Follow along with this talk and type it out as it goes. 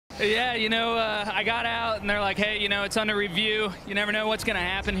Yeah, I got out and they're like, hey, it's under review. You never know what's going to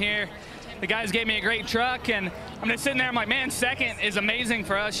happen here. The guys gave me a great truck, and I'm just sitting there. I'm like, man, second is amazing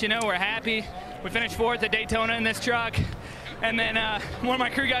for us. We're happy. We finished fourth at Daytona in this truck. And then one of my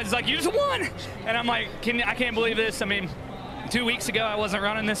crew guys is like, you just won. And I'm like, I can't believe this. I mean, 2 weeks ago, I wasn't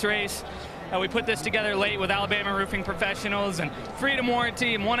running this race. We put this together late with Alabama Roofing Professionals and Freedom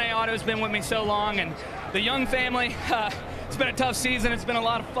Warranty, and 1A Auto's been with me so long, and the Young family. It's been a tough season. It's been a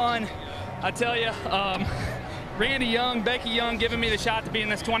lot of fun. I tell you, Randy Young, Becky Young giving me the shot to be in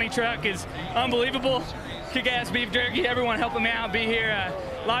this 20 truck is unbelievable. Kick-ass beef jerky, everyone helping me out, be here.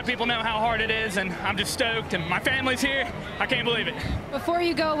 A lot of people know how hard it is, and I'm just stoked, and my family's here. I can't believe it. Before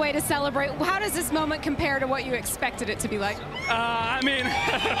you go away to celebrate, how does this moment compare to what you expected it to be like? I mean,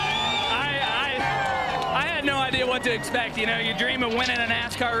 I had no idea what to expect. You dream of winning a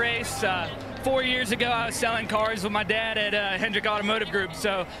NASCAR race. 4 years ago, I was selling cars with my dad at Hendrick Automotive Group,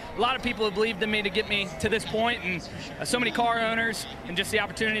 so a lot of people have believed in me to get me to this point, and so many car owners, and just the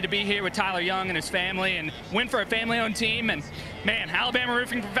opportunity to be here with Tyler Young and his family and win for a family-owned team. And man, Alabama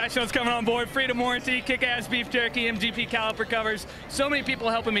Roofing Professionals coming on board, Freedom Warranty, Kick-Ass Beef Jerky, MGP Caliper Covers. So many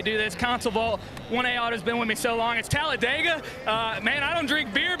people helping me do this. Console Vault, 1A Auto's been with me so long. It's Talladega. Man, I don't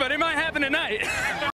drink beer, but it might happen tonight.